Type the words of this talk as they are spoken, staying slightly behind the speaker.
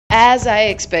As I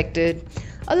expected,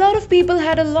 a lot of people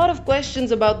had a lot of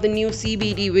questions about the new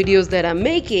CBT videos that I'm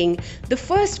making. The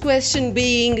first question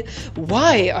being,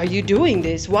 why are you doing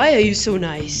this? Why are you so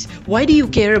nice? Why do you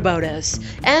care about us?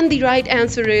 And the right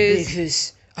answer is,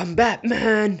 because I'm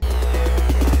Batman.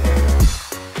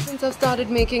 Since I've started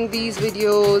making these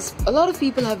videos, a lot of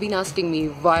people have been asking me,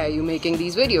 why are you making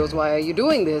these videos? Why are you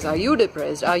doing this? Are you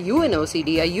depressed? Are you in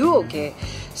OCD? Are you okay?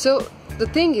 So the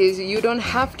thing is, you don't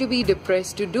have to be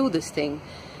depressed to do this thing.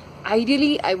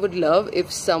 Ideally, I would love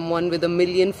if someone with 1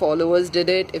 million followers did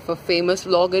it, if a famous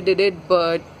vlogger did it,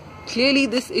 but clearly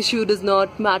this issue does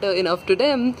not matter enough to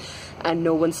them and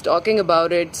no one's talking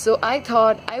about it. So I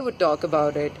thought I would talk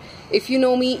about it. If you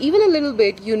know me even a little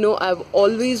bit, you know I've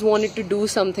always wanted to do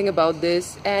something about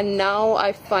this, and now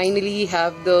I finally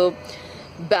have the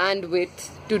bandwidth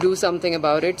to do something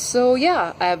about it. So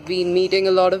yeah, I've been meeting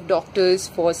a lot of doctors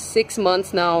for 6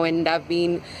 months now, and I've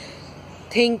been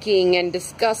thinking and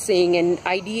discussing and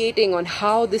ideating on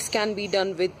how this can be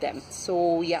done with them.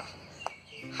 So yeah,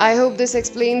 I hope this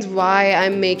explains why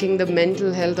I'm making the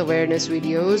mental health awareness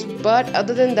videos. But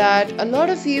other than that, a lot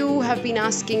of you have been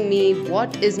asking me,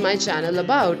 what is my channel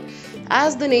about?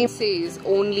 As the name says,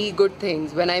 only good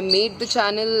things. When I made the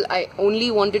channel, I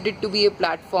only wanted it to be a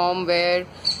platform where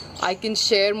I can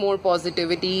share more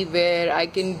positivity, where I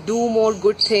can do more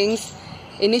good things.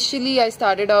 Initially, I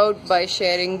started out by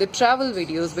sharing the travel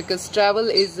videos because travel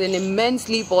is an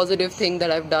immensely positive thing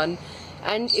that I've done.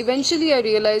 And eventually I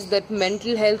realized that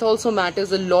mental health also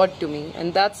matters a lot to me,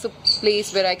 and that's a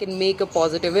place where I can make a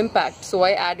positive impact. So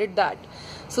I added that.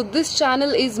 So this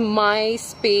channel is my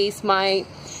space, my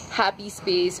happy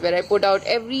space, where I put out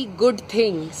every good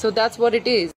thing. So that's what it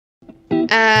is.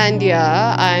 And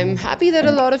yeah, I'm happy that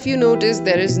a lot of you noticed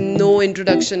there is no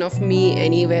introduction of me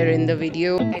anywhere in the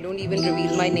video. I don't even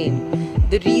reveal my name.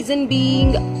 The reason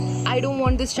being, I don't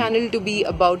want this channel to be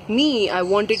about me. I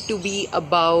want it to be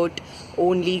about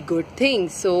only good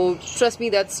things. So trust me,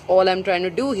 that's all I'm trying to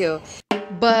do here.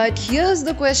 But here's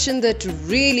the question that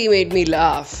really made me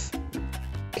laugh.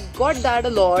 I got that a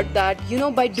lot, that you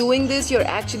know, by doing this you're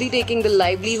actually taking the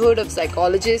livelihood of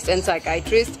psychologists and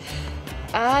psychiatrists.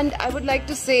 And I would like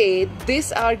to say,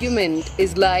 this argument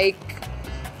is like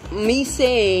me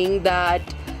saying that,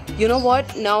 you know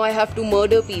what, now I have to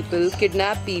murder people,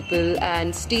 kidnap people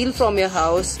and steal from your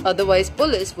house, otherwise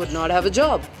police would not have a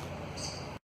job.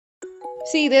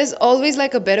 See, there's always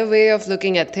like a better way of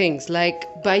looking at things. Like,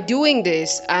 by doing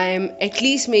this, I'm at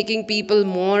least making people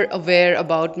more aware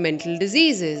about mental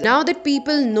diseases. Now that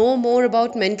people know more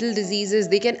about mental diseases,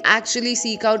 they can actually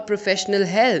seek out professional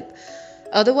help.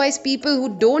 Otherwise, people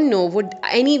who don't know would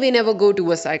anyway never go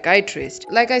to a psychiatrist.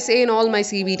 Like I say in all my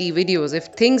CBT videos, if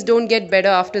things don't get better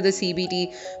after the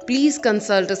CBT, please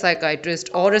consult a psychiatrist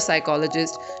or a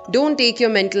psychologist. Don't take your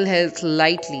mental health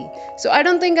lightly. So I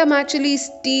don't think I'm actually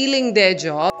stealing their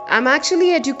job. I'm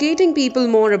actually educating people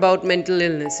more about mental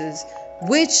illnesses,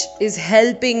 which is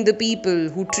helping the people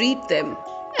who treat them.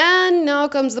 And now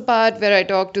comes the part where I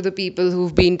talk to the people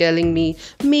who've been telling me,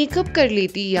 makeup कर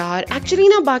लेती यार. Actually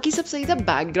ना बाकी सब सही था,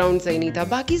 background सही नहीं था.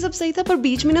 बाकी सब सही था पर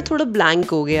बीच में ना थोड़ा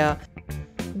blank हो गया.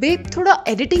 Babe, थोड़ा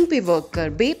editing पे work कर.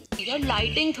 Babe, यार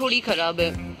lighting थोड़ी खराब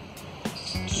है.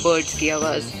 Birds की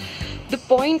आवाज. The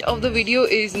point of the video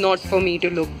is not for me to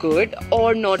look good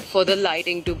or not for the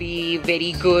lighting to be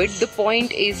very good. The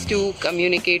point is to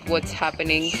communicate what's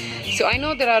happening. So I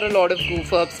know there are a lot of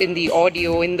goof-ups in the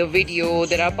audio, in the video.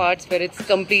 There are parts where it's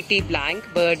completely blank,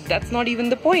 but that's not even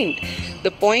the point.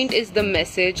 The point is the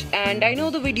message. And I know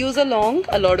the videos are long.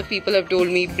 A lot of people have told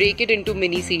me break it into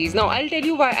mini-series. Now I'll tell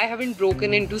you why I haven't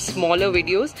broken into smaller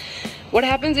videos. What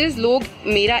happens is, लोग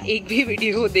मेरा एक भी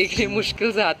video देखने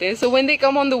मुश्किल से आते हैं. So when they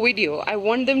come on the video, I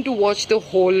want them to watch the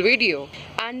whole video.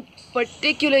 And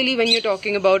particularly when you're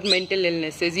talking about mental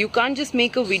illnesses, you can't just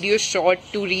make a video short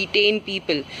to retain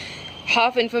people.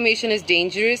 Half information is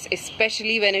dangerous,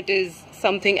 especially when it is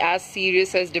something as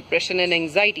serious as depression and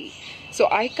anxiety. So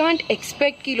I can't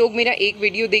expect कि लोग मेरा एक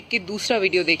video देख के दूसरा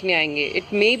video देखने आएंगे.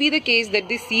 It may be the case that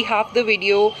they see half the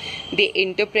video, they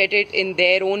interpret it in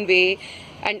their own way.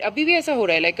 And अभी भी ऐसा हो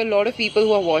रहा है, like a lot of people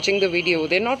who are watching the video,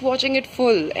 they're not watching it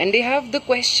full, and they have the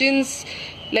questions,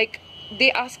 like they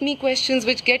ask me questions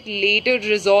which get later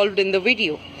resolved in the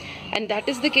video. And that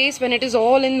is the case when it is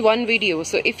all in one video.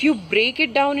 So if you break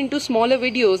it down into smaller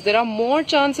videos, there are more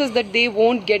chances that they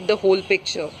won't get the whole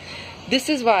picture. This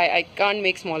is why I can't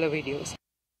make smaller videos.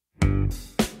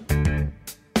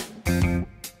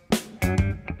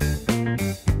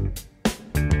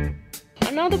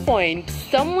 Another point,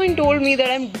 someone told me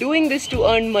that I'm doing this to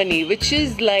earn money, which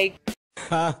is like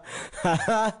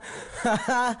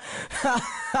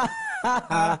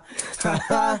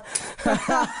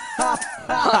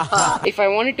If I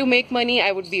wanted to make money,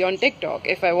 I would be on TikTok.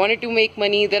 If I wanted to make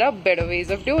money, there are better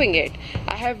ways of doing it.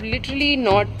 I have literally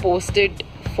not posted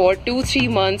for 2-3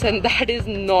 months, and that is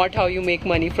not how you make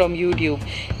money from YouTube.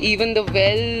 Even the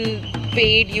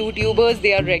well-paid YouTubers,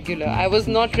 they are regular. I was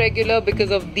not regular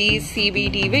because of these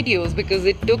CBT videos, because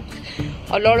it took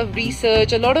a lot of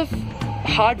research, a lot of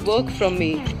hard work from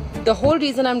me. The whole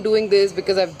reason I'm doing this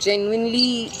because I've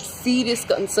genuinely serious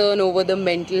concern over the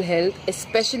mental health,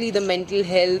 especially the mental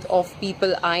health of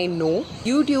people I know.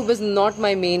 YouTube is not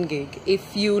my main gig.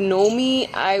 If you know me,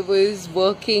 I was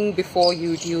working before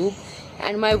YouTube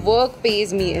and my work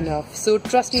pays me enough. So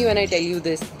trust me when I tell you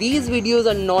this, these videos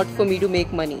are not for me to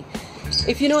make money.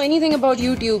 If you know anything about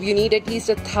YouTube, you need at least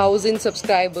 1,000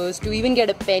 subscribers to even get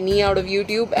a penny out of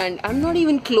YouTube, and I'm not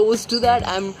even close to that.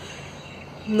 I'm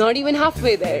not even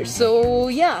halfway there. So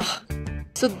yeah,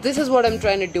 so this is what I'm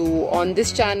trying to do on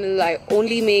this channel. I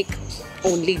only make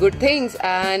only good things,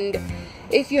 and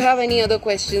if you have any other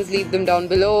questions, leave them down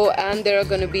below, and there are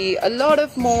gonna be a lot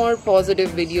of more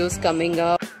positive videos coming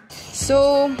up,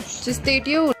 so just stay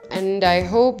tuned. And I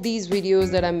hope these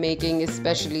videos that I'm making,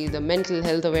 especially the mental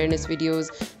health awareness videos,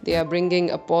 they are bringing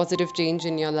a positive change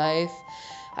in your life.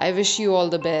 I wish you all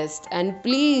the best, and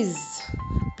please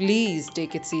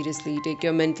take it seriously. Take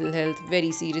your mental health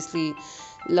very seriously.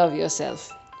 Love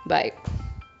yourself. Bye.